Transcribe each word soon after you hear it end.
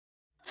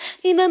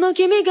今も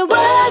君がわか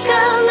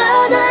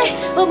らない、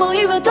思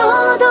いは届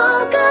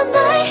か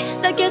ない。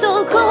だけ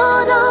どこ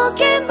の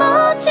気持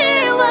ち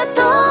は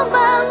止ま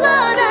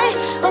らない。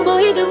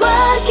思い出は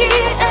消え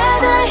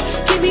ない、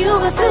君を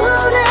忘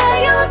れ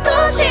よう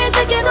とし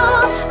たけど、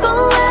声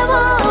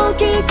を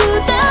聞く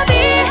たび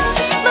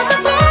また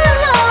Fall in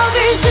love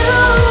with you。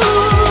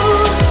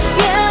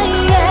 Yeah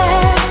yeah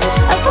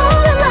I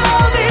fall in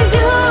love with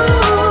you。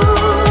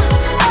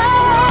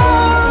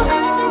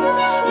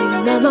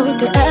 今も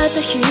出会っ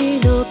た日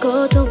の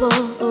ことを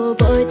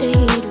覚えている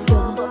よ。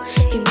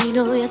君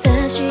の優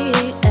しい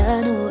あ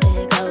の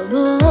笑顔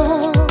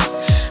も、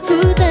二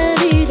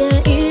人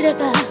でいれ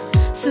ば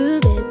全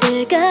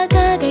てが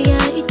輝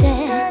いて、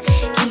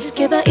気づ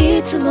けば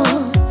いつも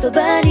そ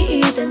ばに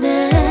いた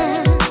ね。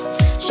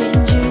信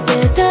じ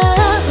てた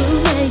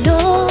運命の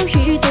人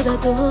だ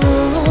と、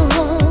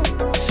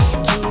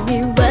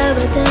君は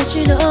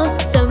私の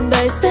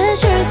Somebody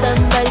special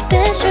Somebody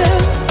special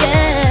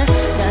Yeah。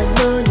 な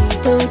のに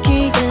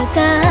時が経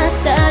っ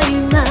た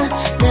今、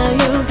なよ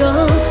ろ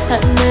離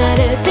れ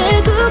て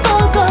く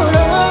心、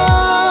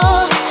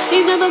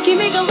今も君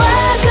がわ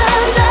か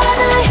ら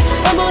ない、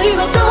思いは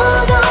届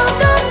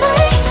かな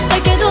い。だ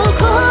けど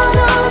この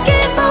気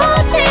持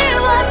ち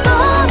は止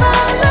ま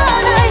ら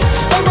ない。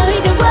思い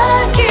出は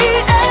消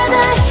えな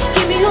い、君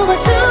を忘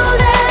れ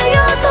よ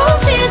うと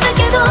したけ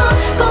ど、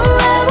声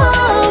を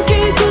聞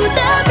くた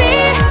び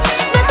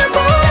また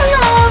Fall in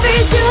love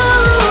with you。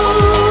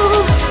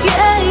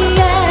 Yeah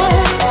yeah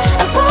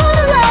I fall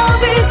in love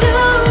with you。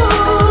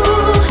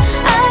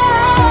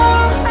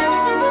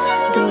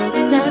 ど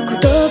んな言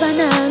葉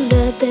並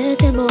べ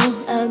ても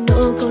あの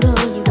頃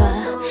には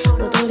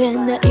戻れ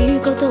ない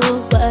こと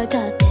分か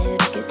ってる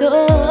けど、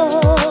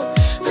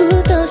ふ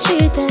と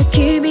した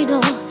君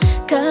の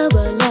変わ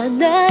ら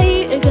な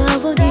い笑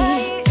顔に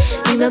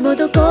今も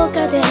どこ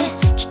かで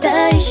期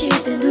待し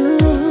てる。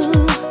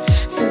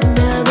素直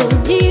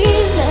に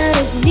な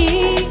れずに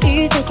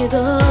いたけど、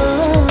本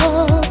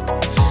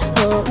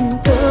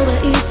当は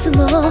いつも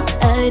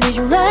I need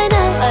you right now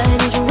I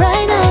need you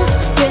right now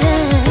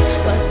Yeah。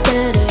 別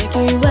れ際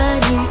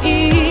に言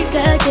いか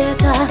け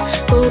た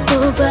言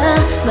葉、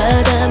ま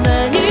だ間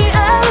に合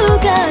う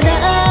かな。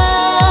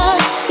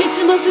いつ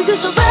もすぐそ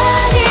ば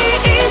に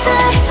いた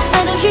い、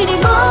あの日に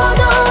戻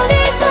り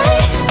たい。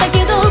だけ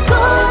どこ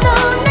の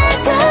願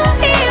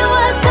いは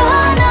叶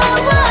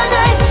わな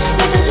い。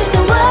優しさ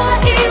は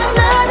い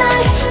らな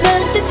い、な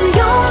んて強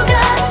が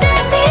って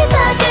みた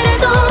けれ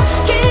ど、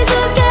気づ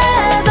け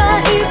ば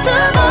いつ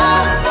も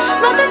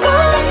またこ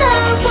れな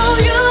for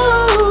you。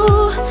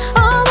 大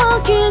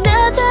きな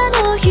手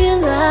のひ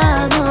ら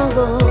も、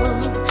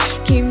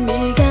君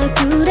がく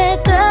れ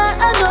た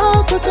あの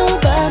言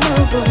葉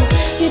も、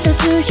一つ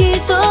一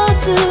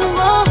つを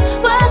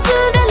忘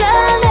れら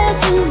れ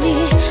ずに、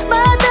ま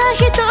た一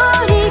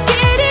人き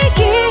り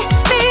君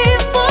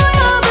を呼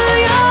ぶ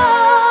よ。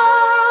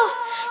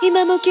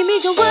今も君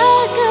がわ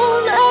か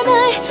らな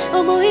い、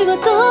思いは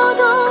届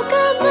か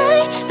な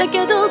い。だ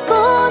けどこ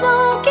の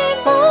気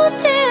持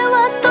ちは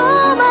止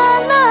ま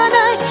らな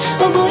い。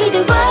思い出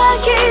は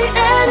消え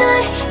な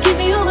い、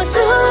君を忘れ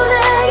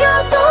よ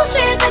うとし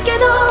たけ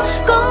ど、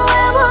声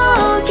を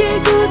聞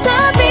く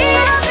たび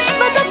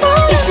また Fall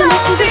in love with you。 いつも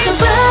すぐ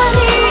そば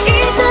に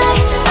いた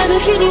い、あの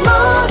日にも